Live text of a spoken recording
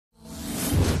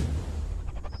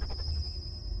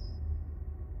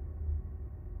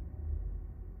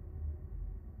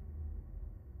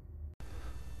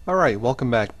Alright, welcome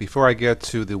back. Before I get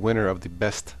to the winner of the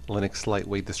best Linux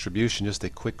lightweight distribution, just a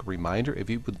quick reminder, if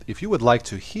you would like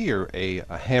to hear a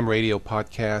ham radio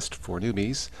podcast for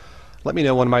newbies, let me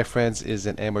know. One of my friends is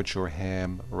an amateur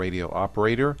ham radio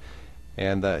operator,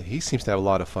 and he seems to have a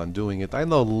lot of fun doing it. I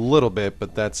know a little bit,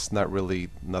 but that's not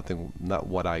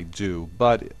what I do.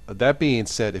 But that being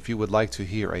said, if you would like to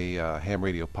hear a ham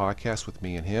radio podcast with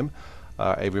me and him,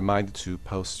 a reminder to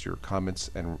post your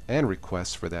comments and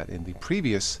requests for that in the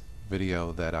previous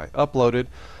video that I uploaded.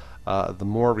 The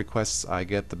more requests I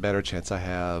get, the better chance I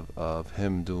have of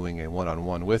him doing a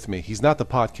one-on-one with me. He's not the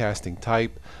podcasting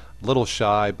type, a little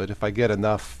shy, but if I get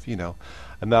enough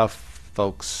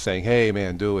folks saying, hey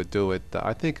man, do it,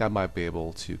 I think I might be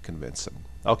able to convince him.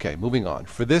 Okay, moving on.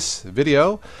 For this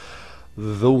video,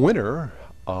 the winner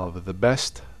of the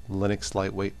best Linux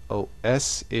lightweight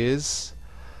OS is,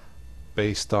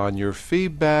 based on your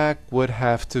feedback, would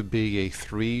have to be a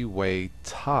three-way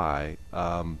tie.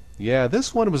 Yeah,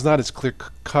 this one was not as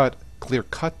clear-cut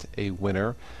a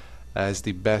winner as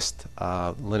the best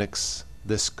Linux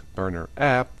disk burner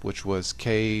app, which was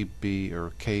KB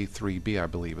or K3B, I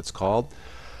believe it's called.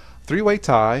 Three-way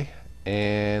tie,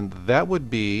 and that would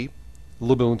be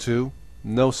Lubuntu.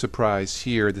 No surprise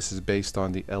here. This is based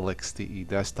on the LXDE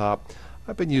desktop.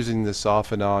 I've been using this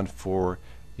off and on for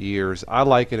years. I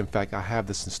like it. In fact, I have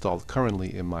this installed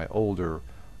currently in my older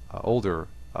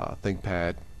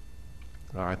ThinkPad.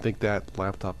 I think that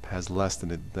laptop has less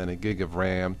than a gig of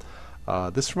RAM.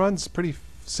 This runs pretty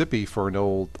zippy for an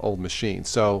old machine.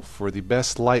 So for the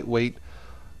best lightweight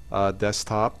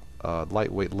desktop,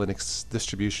 lightweight Linux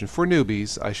distribution for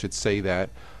newbies, I should say that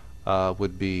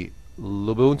would be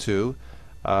Lubuntu.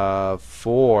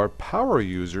 For power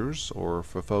users, or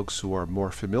for folks who are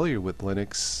more familiar with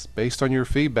Linux, based on your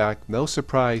feedback, no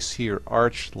surprise here,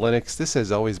 Arch Linux. This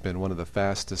has always been one of the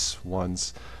fastest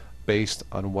ones based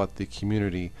on what the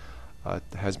community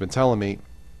has been telling me.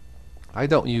 I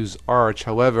don't use Arch,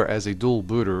 however, as a dual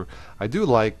booter. I do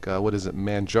like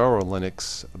Manjaro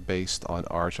Linux based on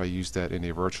Arch. I use that in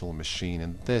a virtual machine,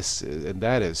 and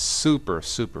that is super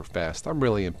fast. I'm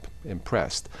really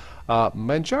impressed.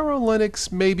 Manjaro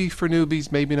Linux maybe for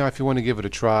newbies, maybe not if you want to give it a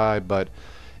try, but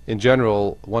in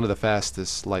general, one of the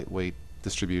fastest lightweight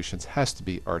distributions has to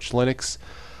be Arch Linux.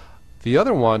 The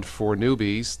other one for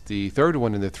newbies, the third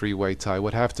one in the three-way tie,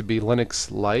 would have to be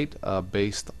Linux Lite,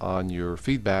 based on your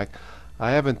feedback.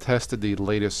 I haven't tested the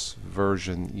latest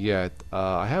version yet.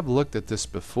 I have looked at this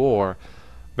before.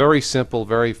 Very simple,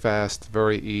 very fast,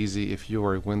 very easy. If you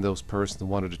are a Windows person and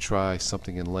wanted to try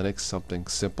something in Linux, something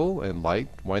simple and light,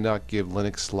 why not give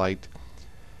Linux Lite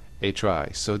a try?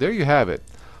 So there you have it.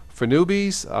 For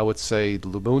newbies, I would say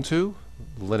Lubuntu,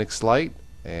 Linux Lite,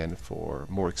 and for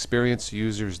more experienced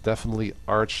users, definitely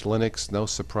Arch Linux. No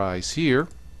surprise here.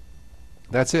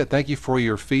 That's it. Thank you for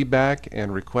your feedback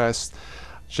and requests.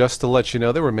 Just to let you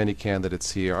know, there were many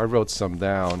candidates here. I wrote some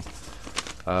down.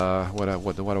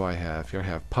 What do I have? Here I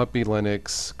have Puppy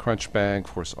Linux, Crunchbang,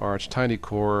 of course Arch,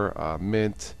 TinyCore,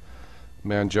 Mint,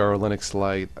 Manjaro Linux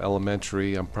Lite,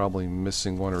 Elementary. I'm probably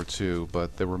missing one or two,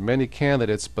 but there were many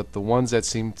candidates, but the ones that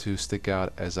seemed to stick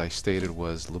out, as I stated,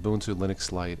 was Lubuntu,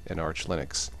 Linux Lite, and Arch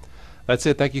Linux. That's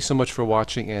it. Thank you so much for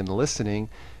watching and listening,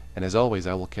 and as always,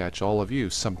 I will catch all of you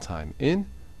sometime in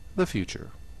the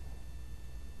future.